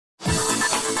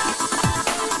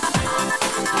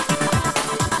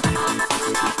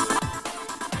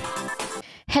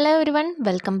Hello everyone,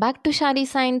 welcome back to Shari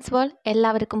science world.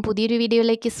 എല്ലാവർക്കും പുതിയൊരു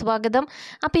വീഡിയോയിലേക്ക് സ്വാഗതം.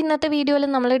 അപ്പോൾ ഇന്നത്തെ വീഡിയോയിൽ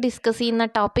നമ്മൾ ഡിസ്കസ് ചെയ്യുന്ന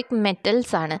ടോപ്പിക്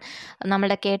മെറ്റൽസ് ആണ്.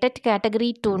 നമ്മുടെ TET കാറ്റഗറി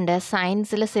 2ൻ്റെ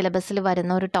സയൻസിലെ സിലബസിൽ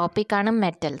വരുന്ന ഒരു ടോപ്പിക്കാണ്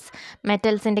metals.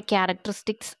 മെറ്റൽസിൻ്റെ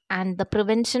characteristics and the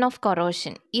prevention of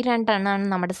corrosion, ഈ രണ്ടെണ്ണമാണ്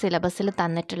നമ്മുടെ സിലബസിൽ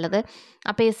തന്നിട്ടുള്ളത്.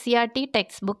 അപ്പോൾ SCERT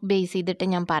ടെക്സ്റ്റ് ബുക്ക് ബേസ് ചെയ്തിട്ട്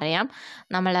ഞാൻ പറയാം.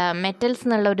 നമ്മൾ മെറ്റൽസ്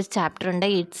എന്നുള്ള ഒരു ചാപ്റ്റർ ഉണ്ട്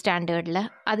 8th സ്റ്റാൻഡേർഡിൽ,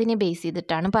 അതിനെ ബേസ്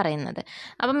ചെയ്തിട്ടാണ് പറയുന്നത്.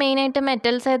 അപ്പോൾ മെയിനായിട്ട്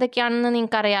മെറ്റൽസ് ഏതൊക്കെയാണെന്ന്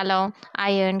നിങ്ങൾക്ക് അറിയാലോ.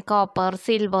 അയൺ, കോപ്പർ,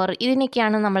 സിൽവർ,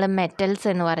 ഇതിനൊക്കെയാണ് നമ്മൾ മെറ്റൽസ്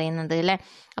എന്ന് പറയുന്നത് അല്ലേ.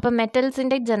 അപ്പോൾ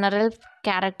മെറ്റൽസിൻ്റെ ജനറൽ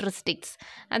ക്യാരക്ടറിസ്റ്റിക്സ്,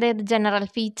 അതായത് ജനറൽ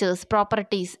ഫീച്ചേഴ്സ്,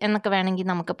 പ്രോപ്പർട്ടീസ് എന്നൊക്കെ വേണമെങ്കിൽ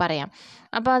നമുക്ക് പറയാം.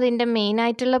 അപ്പോൾ അതിൻ്റെ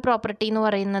മെയിനായിട്ടുള്ള പ്രോപ്പർട്ടി എന്ന്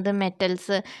പറയുന്നത്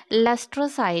മെറ്റൽസ്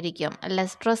ലസ്ട്രസ് ആയിരിക്കും.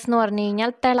 ലസ്ട്രസ് എന്ന് പറഞ്ഞു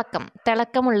കഴിഞ്ഞാൽ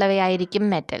തിളക്കമുള്ളവയായിരിക്കും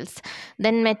metals.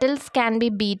 Then metals can be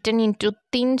beaten in to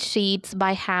thin sheets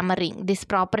by hammering. This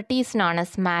property is known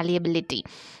as malleability.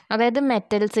 അതായത്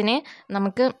മെറ്റൽസിനെ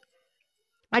നമുക്ക്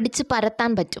അടിച്ച്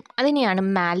പരത്താൻ പറ്റും, അതിനെയാണ്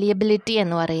മാലിയബിലിറ്റി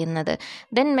എന്ന് പറയുന്നത്.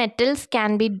 Then metals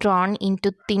can be drone in to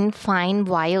thin fine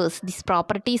wires. This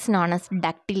properties known as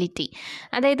ductility.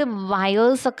 അതായത്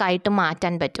വയേഴ്സൊക്കെ ആയിട്ട്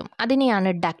മാറ്റാൻ പറ്റും,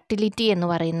 അതിനെയാണ് ഡക്റ്റിലിറ്റി എന്ന്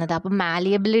പറയുന്നത്. അപ്പോൾ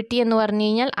മാലിയബിലിറ്റി എന്ന് പറഞ്ഞു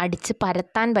കഴിഞ്ഞാൽ അടിച്ച്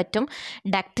പരത്താൻ പറ്റും.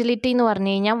 ഡക്റ്റിലിറ്റി എന്ന്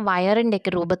പറഞ്ഞു കഴിഞ്ഞാൽ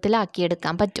വയറിൻ്റെയൊക്കെ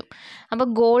രൂപത്തിലാക്കിയെടുക്കാൻ പറ്റും. അപ്പോൾ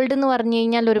ഗോൾഡ് എന്ന് പറഞ്ഞു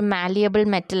കഴിഞ്ഞാൽ ഒരു മാലിയബിൾ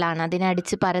മെറ്റലാണ്, അതിനെ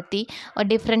അടിച്ച് പരത്തി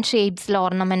ഡിഫറെൻറ്റ് ഷേപ്സിൽ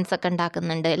ഓർണമെൻറ്റ്സ് ഒക്കെ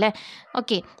ഉണ്ടാക്കുന്നുണ്ട് അല്ലേ.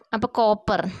 ഓക്കെ, അപ്പോൾ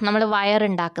കോപ്പർ നമ്മൾ വയർ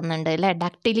ഉണ്ടാക്കുന്നുണ്ട് അല്ലേ.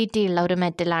 ഡക്റ്റിലിറ്റി ഉള്ള ഒരു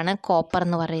മെറ്റലാണ് കോപ്പർ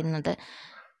എന്ന് പറയുന്നത്.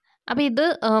 അപ്പോൾ ഇത്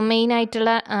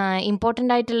മെയിനായിട്ടുള്ള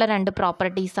ഇമ്പോർട്ടൻ്റ് ആയിട്ടുള്ള രണ്ട്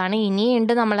പ്രോപ്പർട്ടീസാണ്.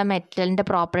 ഇനിയുണ്ട് നമ്മളെ മെറ്റലിൻ്റെ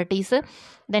പ്രോപ്പർട്ടീസ്.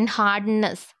 ദെൻ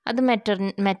ഹാർഡ്നെസ്, അത്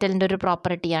മെറ്റലിൻ്റെ ഒരു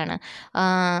പ്രോപ്പർട്ടിയാണ്.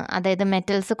 അതായത്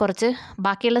മെറ്റൽസ് കുറച്ച്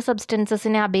ബാക്കിയുള്ള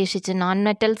സബ്സ്റ്റൻസസിനെ അപേക്ഷിച്ച്, നോൺ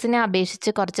മെറ്റൽസിനെ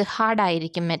അപേക്ഷിച്ച് കുറച്ച്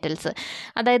ഹാർഡായിരിക്കും മെറ്റൽസ്.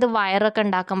 അതായത് വയറൊക്കെ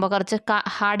ഉണ്ടാക്കുമ്പോൾ കുറച്ച്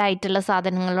ഹാർഡായിട്ടുള്ള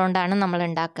സാധനങ്ങൾ കൊണ്ടാണ് നമ്മൾ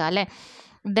ഉണ്ടാക്കുക അല്ലേ.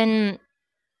 ദെൻ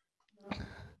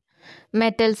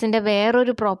മെറ്റൽസിൻ്റെ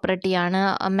വേറൊരു പ്രോപ്പർട്ടിയാണ്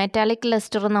മെറ്റാലിക്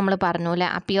ലസ്റ്റർ. നമ്മൾ പറഞ്ഞു അല്ലേ,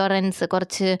 അപ്പിയറൻസ്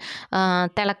കുറച്ച്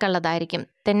തിളക്കമുള്ളതായിരിക്കും.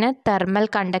 പിന്നെ തെർമൽ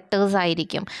കണ്ടക്ടേഴ്സ്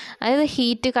ആയിരിക്കും, അതായത്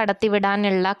ഹീറ്റ്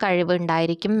കടത്തിവിടാനുള്ള കഴിവ്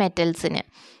ഉണ്ടായിരിക്കും മെറ്റൽസിന്.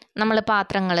 നമ്മൾ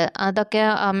പാത്രങ്ങൾ, അതൊക്കെ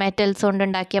മെറ്റൽസ്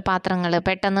കൊണ്ടുണ്ടാക്കിയ പാത്രങ്ങൾ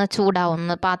പെട്ടെന്ന്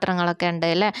ചൂടാവുന്ന പാത്രങ്ങളൊക്കെ ഉണ്ട്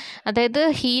അല്ലേ. അതായത്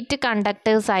ഹീറ്റ്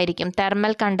കണ്ടക്ടേഴ്സ് ആയിരിക്കും,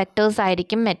 തെർമൽ കണ്ടക്ടേഴ്സ്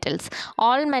ആയിരിക്കും metals.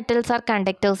 All metals are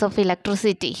conductors of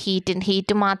electricity.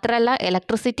 Heat മാത്രമല്ല,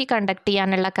 ഇലക്ട്രിസിറ്റി കണ്ടക്ട്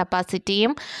ചെയ്യാനുള്ള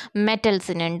കപ്പാസിറ്റിയും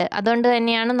മെറ്റൽസിനുണ്ട്. അതുകൊണ്ട്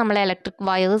തന്നെയാണ് നമ്മൾ ഇലക്ട്രിക്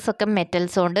വയേഴ്സൊക്കെ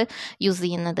മെറ്റൽസ് കൊണ്ട് യൂസ്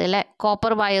ചെയ്യുന്നത് അല്ലേ.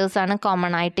 കോപ്പർ വയേഴ്സാണ്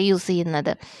കോമൺ ആയിട്ട് യൂസ്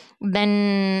ചെയ്യുന്നത്. Then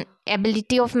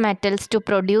ability of metals to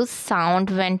produce sound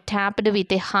when tapped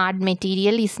with a hard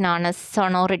material is known as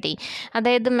sonority.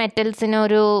 അതായത് മെറ്റൽസിന്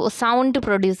ഒരു സൗണ്ട്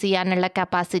പ്രൊഡ്യൂസ് ചെയ്യാനുള്ള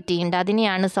കപ്പാസിറ്റി ഉണ്ട്,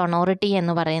 അതിനെയാണ് സൊണോറിറ്റി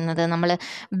എന്ന് പറയുന്നത്. നമ്മൾ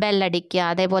ബെല്ലടിക്കുക,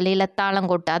 അതേപോലെ ഇലത്താളം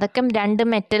കൊട്ടുക, അതൊക്കെ രണ്ട്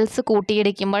മെറ്റൽസ്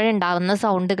കൂട്ടിയിടിക്കുമ്പോഴുണ്ടാകുന്ന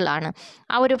സൗണ്ടുകളാണ്.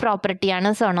 ആ ഒരു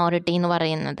പ്രോപ്പർട്ടിയാണ് സൊണോറിറ്റി എന്ന്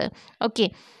പറയുന്നത്. ഓക്കെ,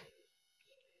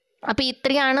 അപ്പോൾ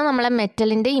ഇത്രയാണ് നമ്മളെ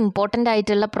മെറ്റലിൻ്റെ ഇമ്പോർട്ടൻ്റ്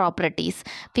ആയിട്ടുള്ള പ്രോപ്പർട്ടീസ്,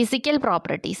 ഫിസിക്കൽ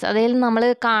പ്രോപ്പർട്ടീസ്, അതായത് നമ്മൾ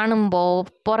കാണുമ്പോൾ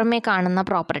പുറമേ കാണുന്ന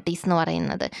പ്രോപ്പർട്ടീസ് എന്ന്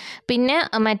പറയുന്നത്. പിന്നെ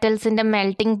മെറ്റൽസിൻ്റെ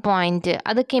മെൽറ്റിംഗ് പോയിൻറ്റ്,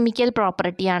 അത് കെമിക്കൽ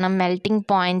പ്രോപ്പർട്ടിയാണ്. മെൽറ്റിംഗ്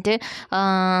പോയിൻറ്റ്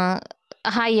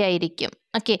ഹൈ ആയിരിക്കും.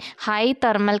 Okay, high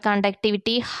thermal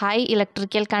conductivity, high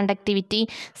electrical conductivity,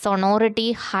 sonority,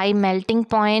 high melting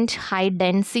point, high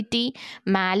density,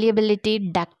 malleability,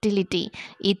 ductility,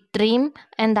 ഇത്രയും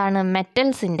എന്താണ്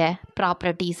മെറ്റൽസിൻ്റെ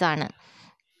പ്രോപ്പർട്ടീസാണ്.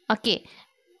 ഓക്കെ,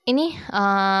 ഇനി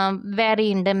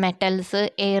വേറെയുണ്ട് മെറ്റൽസ്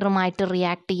എയറുമായിട്ട്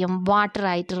റിയാക്ട് ചെയ്യും,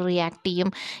 വാട്ടറായിട്ട് റിയാക്ട് ചെയ്യും.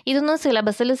 ഇതൊന്നും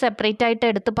സിലബസിൽ സെപ്പറേറ്റ് ആയിട്ട്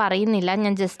എടുത്ത് പറയുന്നില്ല,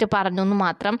 ഞാൻ ജസ്റ്റ് പറഞ്ഞു എന്ന്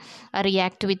മാത്രം.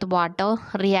 React with water,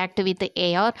 react with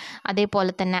air,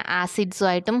 അതേപോലെ തന്നെ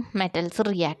ആസിഡ്സുമായിട്ടും മെറ്റൽസ്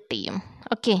റിയാക്ട് ചെയ്യും.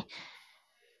 ഓക്കെ,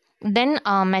 ദെൻ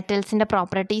മെറ്റൽസിൻ്റെ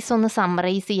പ്രോപ്പർട്ടീസ് ഒന്ന്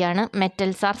സമ്മറൈസ് ചെയ്യാണ്.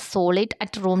 Metals are solid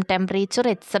at room temperature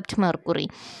except mercury.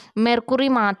 Mercury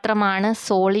മാത്രമാണ്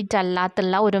സോളിഡ്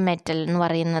അല്ലാത്തുള്ള ഒരു മെറ്റൽ എന്ന്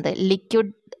പറയുന്നത്.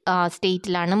 ലിക്വിഡ്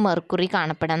സ്റ്റേറ്റിലാണ് മെർക്കുറി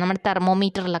കാണപ്പെടുക, നമ്മൾ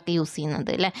തെർമോമീറ്ററിലൊക്കെ യൂസ് ചെയ്യുന്നത്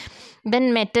അല്ലേ. Then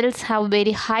metals have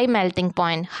very high melting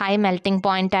point. High melting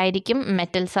point ആയിരിക്കും.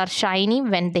 Metals are Shiny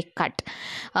when they cut.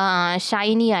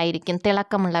 Shiny ആയിരിക്കും,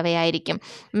 തിളക്കമുള്ളവയായിരിക്കും.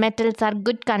 Metals are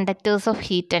good conductors of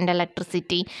heat and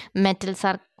electricity.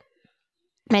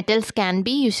 Metals can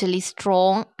be usually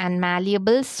strong and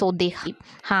malleable, so they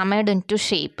hammered into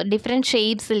shape. Different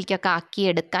ഷേപ്സിലേക്കൊക്കെ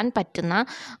ആക്കിയെടുക്കാൻ പറ്റുന്ന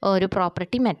ഒരു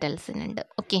property മെറ്റൽസിനുണ്ട്.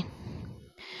 Okay,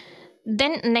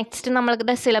 then next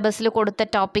നമ്മളുടെ സിലബസിൽ കൊടുത്ത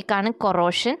ടോപ്പിക്കാണ്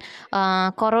corrosion.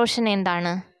 Corrosion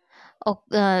എന്താണ്?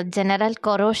 general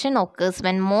corrosion occurs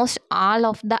when most all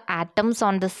of the atoms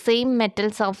on the same metal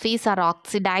surface are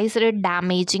oxidized,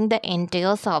 damaging the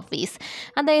entire surface.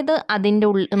 അതായത് അതിൻ്റെ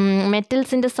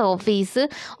മെറ്റൽസിൻ്റെ surface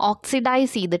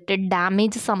oxidise ചെയ്തിട്ട്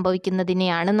ഡാമേജ്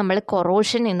സംഭവിക്കുന്നതിനെയാണ് നമ്മൾ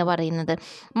കൊറോഷൻ എന്ന് പറയുന്നത്.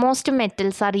 Most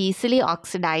metals are easily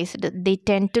oxidised. They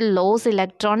tend to loss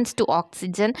electrons to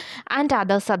oxygen and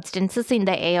other substances in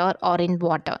the air or in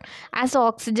water. As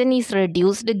oxygen is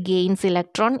reduced gains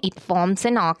electron, it forms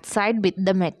N oxide with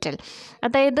the metal.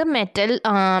 അതായത്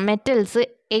metals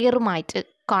എയറുമായിട്ട്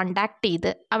contact ചെയ്ത്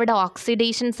അവിടെ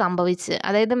oxidation സംഭവിച്ച്,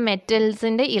 അതായത്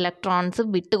മെറ്റൽസിൻ്റെ electrons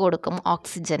വിട്ടുകൊടുക്കും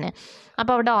ഓക്സിജന്.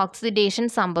 അപ്പോൾ അവിടെ oxidation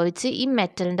സംഭവിച്ച് ഈ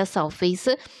മെറ്റലിൻ്റെ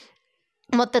surface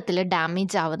മൊത്തത്തിൽ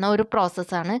ഡാമേജ് ആവുന്ന ഒരു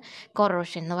പ്രോസസ്സാണ്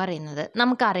കൊറോഷൻ എന്ന് പറയുന്നത്.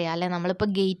 നമുക്കറിയാമല്ലേ, നമ്മളിപ്പോൾ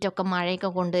ഗേറ്റൊക്കെ മഴയൊക്കെ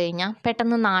കൊണ്ടു കഴിഞ്ഞാൽ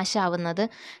പെട്ടെന്ന് നാശമാവുന്നത്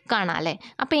കാണാമല്ലേ.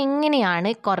 അപ്പോൾ എങ്ങനെയാണ്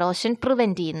കൊറോഷൻ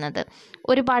പ്രിവെൻറ്റ് ചെയ്യുന്നത്?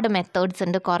 ഒരുപാട് മെത്തേഡ്സ്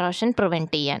ഉണ്ട് കൊറോഷൻ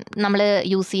പ്രിവെൻറ്റ് ചെയ്യാൻ. നമ്മൾ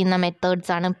യൂസ് ചെയ്യുന്ന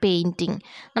മെത്തേഡ്സാണ് പെയിൻറ്റിങ്.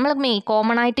 നമ്മൾ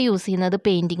കോമൺ ആയിട്ട് യൂസ് ചെയ്യുന്നത്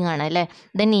പെയിൻറ്റിങ് ആണ് അല്ലേ.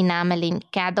 ദെൻ ഇനാമലിങ്,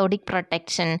 കാഥോഡിക്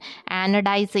പ്രൊട്ടക്ഷൻ,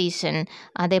 ആനഡൈസേഷൻ,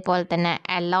 അതേപോലെ തന്നെ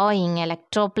അലോയിങ്,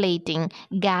 ഇലക്ട്രോപ്ലേറ്റിംഗ്,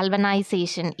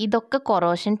 ഗാൽവനൈസേഷൻ, ഇതൊക്കെ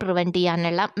കൊറോഷൻ പ്രിവെൻറ്റ് ചെയ്യാനുള്ള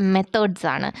മെത്തേഡ്സ്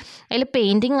ആണ്. അതിൽ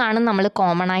പെയിൻറ്റിങ് ആണ് നമ്മൾ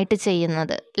കോമൺ ആയിട്ട്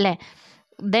ചെയ്യുന്നത് അല്ലേ.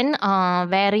 ദെൻ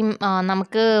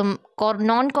നമുക്ക്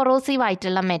നോൺ കൊറോസീവ്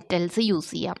ആയിട്ടുള്ള മെറ്റൽസ്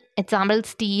യൂസ് ചെയ്യാം. എക്സാമ്പിൾ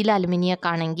സ്റ്റീൽ, അലുമിനിയൊക്കെ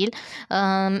ആണെങ്കിൽ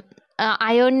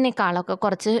അയേണിനേക്കാളൊക്കെ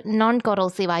കുറച്ച് നോൺ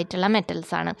കൊറോസീവ് ആയിട്ടുള്ള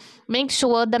മെറ്റൽസാണ്. Make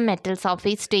sure the metal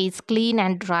surface stays clean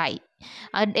and dry.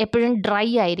 എപ്പോഴും ഡ്രൈ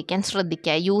ആയിരിക്കാൻ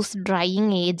ശ്രദ്ധിക്കുക. യൂസ്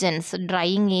ഡ്രൈയിങ്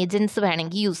ഏജൻറ്റ്സ്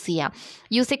വേണമെങ്കിൽ യൂസ് ചെയ്യാം.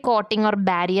 Use A coating or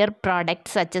barrier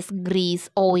product such as Greece,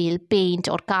 oil,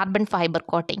 paint or carbon fibre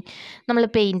coating. നമ്മൾ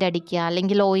paint അടിക്കുക,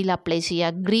 അല്ലെങ്കിൽ oil apply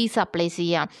ചെയ്യുക, Greece apply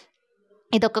ചെയ്യുക.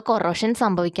 ഇതൊക്കെ കൊറോഷൻ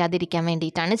സംഭവിക്കാതിരിക്കാൻ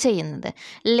വേണ്ടിയിട്ടാണ് ചെയ്യുന്നത്.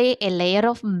 A layer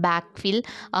of back fill,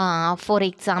 for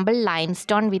example lime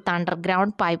stone with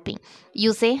underground piping.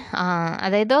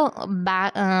 അതായത്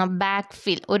back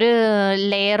ഫിൽ, ഒരു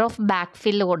ലെയർ ഓഫ് ബാക്ക്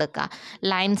ഫിൽ കൊടുക്കുക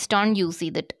ലൈം സ്റ്റോൺ യൂസ്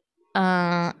ചെയ്തിട്ട്.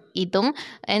 ഇതും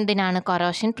എന്തിനാണ്?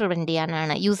 കൊറോഷൻ പ്രിവെൻറ്റ്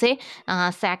ചെയ്യാനാണ്. Use A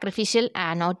sacrificial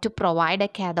anode to provide A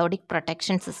cathodic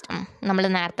protection system. നമ്മൾ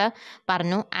നേരത്തെ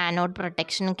പറഞ്ഞു ആനോഡ്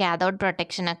പ്രൊട്ടക്ഷനും കാഥോഡ്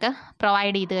പ്രൊട്ടക്ഷനൊക്കെ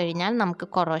പ്രൊവൈഡ് ചെയ്ത് കഴിഞ്ഞാൽ നമുക്ക്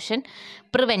കൊറോഷൻ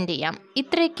പ്രിവെൻറ്റ് ചെയ്യാം.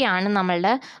 ഇത്രയൊക്കെയാണ്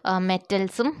നമ്മളുടെ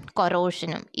മെറ്റൽസും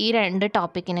കൊറോഷനും, ഈ രണ്ട്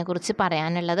ടോപ്പിക്കിനെ കുറിച്ച്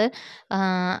പറയാനുള്ളത്.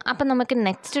 അപ്പം നമുക്ക്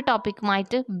നെക്സ്റ്റ്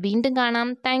ടോപ്പിക്കുമായിട്ട് വീണ്ടും കാണാം.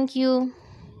 Thank you.